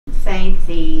thank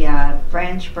the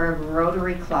Branchburg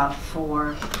Rotary Club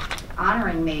for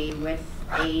honoring me with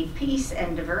a Peace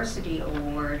and Diversity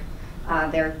Award,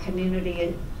 their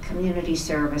Community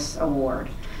Service Award.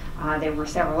 There were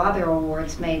several other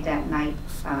awards made that night,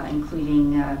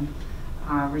 including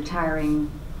retiring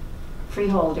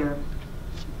freeholder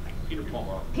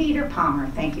Peter Palmer,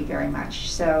 thank you very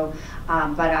much. So,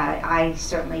 but I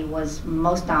certainly was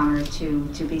most honored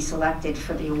to be selected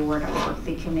for the award for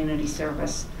the community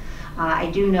service.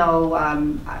 I do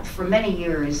know for many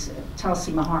years,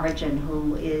 Tulsi Maharajan,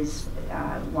 who is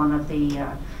one of the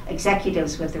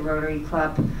executives with the Rotary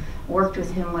Club, worked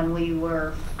with him when we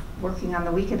were working on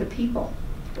the Week of the People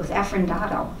with Efren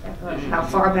Dotto, how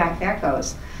far back that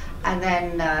goes. And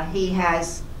then he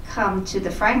has come to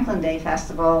the Franklin Day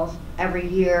Festival every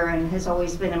year and has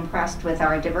always been impressed with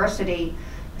our diversity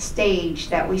stage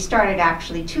that we started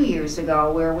actually 2 years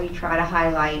ago, where we try to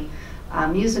highlight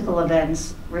musical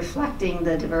events reflecting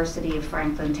the diversity of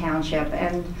Franklin Township,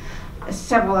 and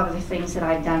several other things that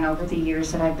I've done over the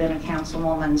years that I've been a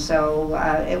councilwoman. So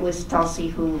it was Tulsi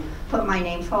who put my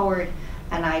name forward,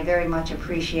 and I very much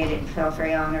appreciate it and felt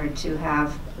very honored to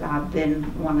have been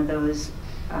one of those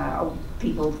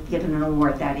people given an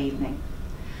award that evening.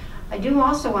 I do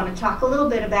also want to talk a little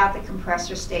bit about the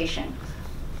compressor station.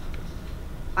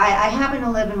 I happen to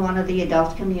live in one of the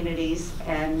adult communities,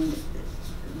 and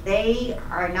they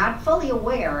are not fully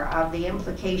aware of the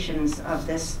implications of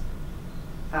this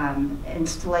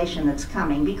installation that's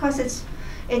coming, because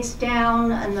it's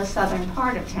down in the southern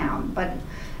part of town. But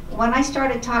when I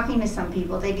started talking to some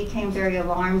people, they became very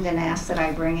alarmed and asked that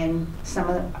I bring in some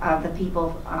of the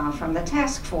people from the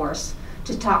task force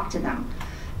to talk to them.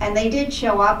 And they did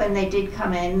show up, and they did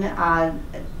come in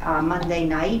Monday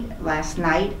night, last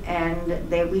night, and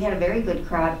we had a very good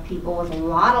crowd of people with a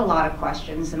lot of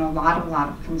questions and a lot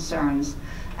of concerns.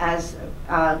 As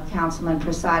Councilman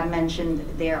Prasad mentioned,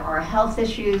 there are health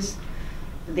issues,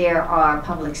 there are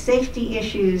public safety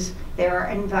issues, there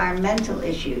are environmental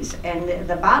issues, and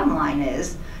the bottom line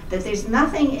is that there's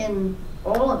nothing in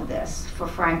all of this for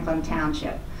Franklin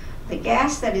Township. The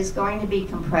gas that is going to be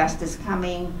compressed is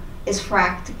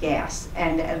fracked gas,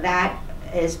 and that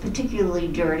is particularly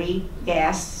dirty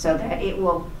gas, so that it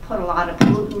will put a lot of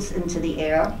pollutants into the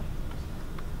air,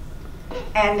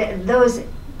 and those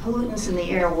pollutants in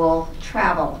the air will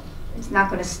travel. It's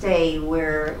not going to stay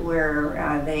where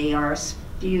they are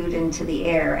spewed into the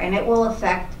air, and it will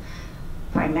affect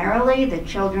primarily the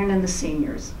children and the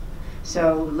seniors.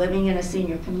 So living in a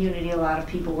senior community, a lot of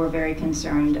people were very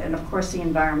concerned, and of course the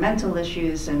environmental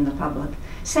issues and the public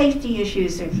safety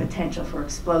issues and potential for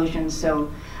explosions.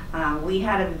 So we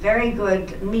had a very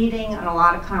good meeting and a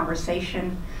lot of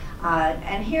conversation,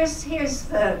 and here's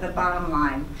the bottom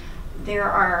line. There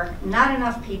are not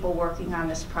enough people working on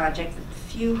this project. The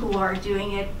few who are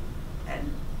doing it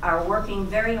are working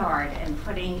very hard and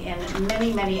putting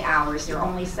in many hours. There are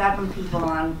only 7 people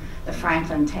on the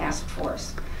Franklin Task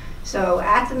Force. So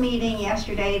at the meeting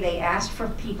yesterday, they asked for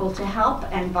people to help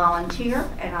and volunteer,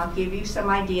 and I'll give you some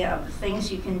idea of the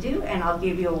things you can do, and I'll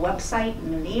give you a website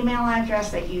and an email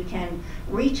address that you can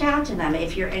reach out to them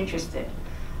if you're interested.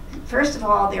 First of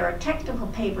all, there are technical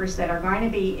papers that are going to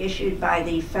be issued by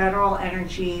the Federal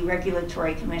Energy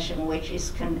Regulatory Commission, which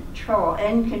is in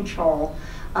control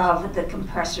of the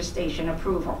compressor station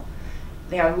approval.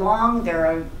 They're long,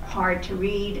 they're hard to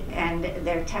read, and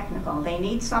they're technical. They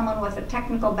need someone with a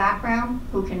technical background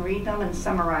who can read them and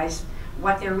summarize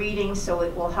what they're reading, so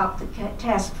it will help the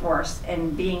task force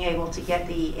in being able to get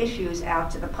the issues out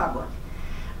to the public.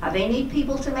 They need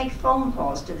people to make phone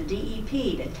calls to the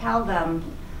DEP to tell them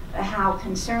how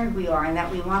concerned we are and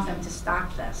that we want them to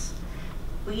stop this.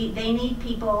 They need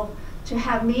people to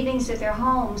have meetings at their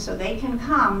home so they can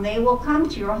come. They will come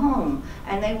to your home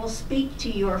and they will speak to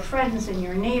your friends and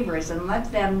your neighbors and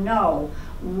let them know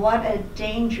what a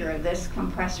danger this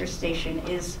compressor station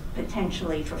is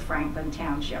potentially for Franklin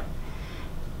Township.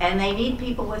 And they need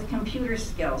people with computer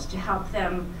skills to help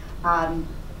them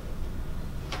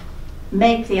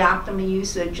make the optimum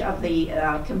usage of the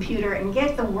computer and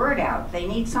get the word out. They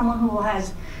need someone who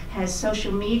has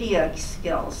social media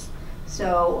skills.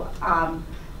 So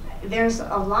there's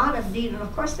a lot of need, and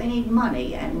of course they need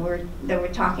money, and they were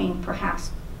talking perhaps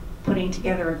putting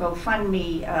together a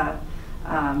GoFundMe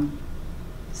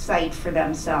site for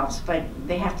themselves, but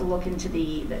they have to look into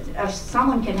if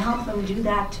someone can help them do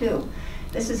that too.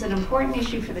 This is an important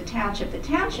issue for the township. The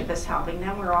township is helping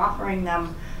them. We're offering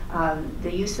them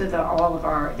the use of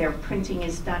their printing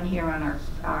is done here on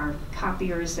our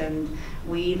copiers, and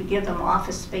we give them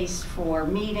office space for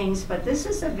meetings, but this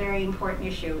is a very important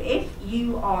issue. If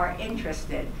you are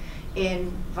interested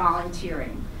in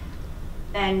volunteering,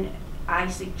 then I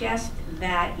suggest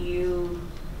that you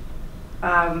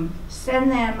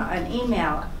send them an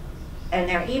email, and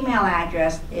their email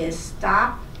address is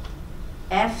stopft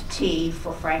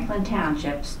for Franklin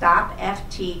Township,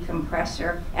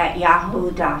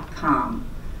 stopftcompressor@yahoo.com.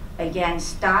 Again,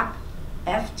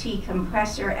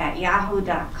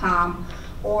 stopftcompressor@yahoo.com,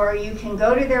 or you can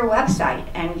go to their website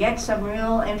and get some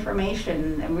real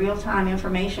information, real-time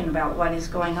information about what is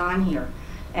going on here.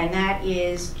 And that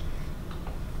is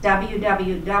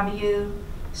www.scrap,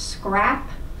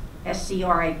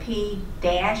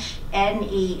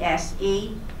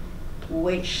 SCRAP-NESE,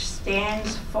 which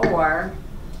stands for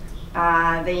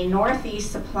the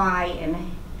Northeast Supply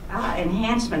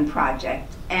Enhancement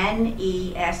Project,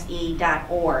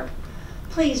 NESE.org.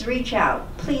 Please reach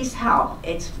out, please help.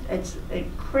 It's a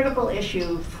critical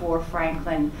issue for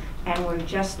Franklin, and we're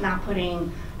just not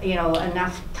putting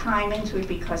enough time into it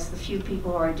because the few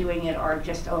people who are doing it are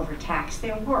just overtaxed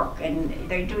their work, and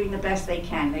they're doing the best they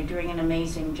can. They're doing an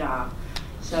amazing job.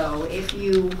 So if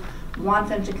you want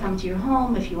them to come to your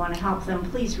home, if you want to help them,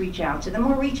 please reach out to them,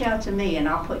 or reach out to me and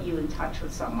I'll put you in touch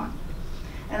with someone.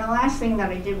 And the last thing that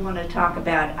I did want to talk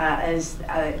about is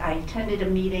I attended a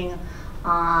meeting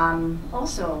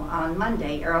also on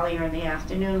Monday earlier in the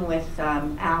afternoon with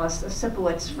Alice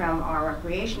Sipowicz from our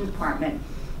Recreation Department,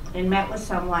 and met with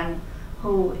someone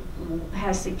who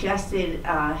has suggested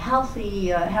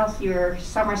Healthier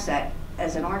Somerset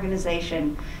as an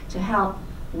organization to help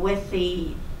with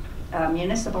the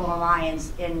Municipal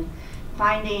Alliance in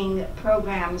finding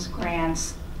programs,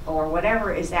 grants, or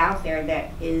whatever is out there that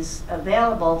is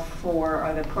available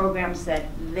for the programs that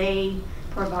they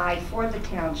provide for the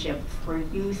township for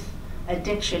youth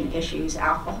addiction issues,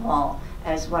 alcohol,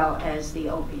 as well as the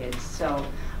opiates. So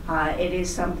it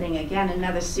is something, again,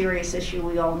 another serious issue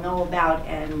we all know about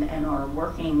and are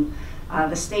working.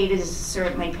 The state is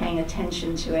certainly paying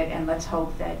attention to it, and let's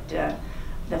hope that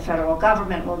the federal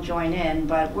government will join in.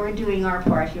 But we're doing our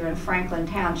part here in Franklin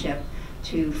Township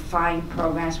to find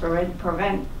programs,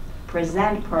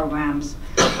 present programs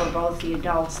for both the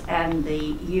adults and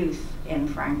the youth in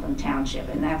Franklin Township,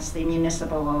 and that's the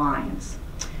Municipal Alliance.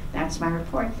 That's my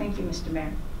report. Thank you, Mr.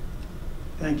 Mayor.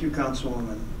 Thank you,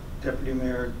 Councilwoman. Deputy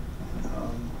Mayor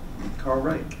Carl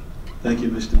Wright. Thank you,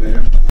 Mr. Mayor.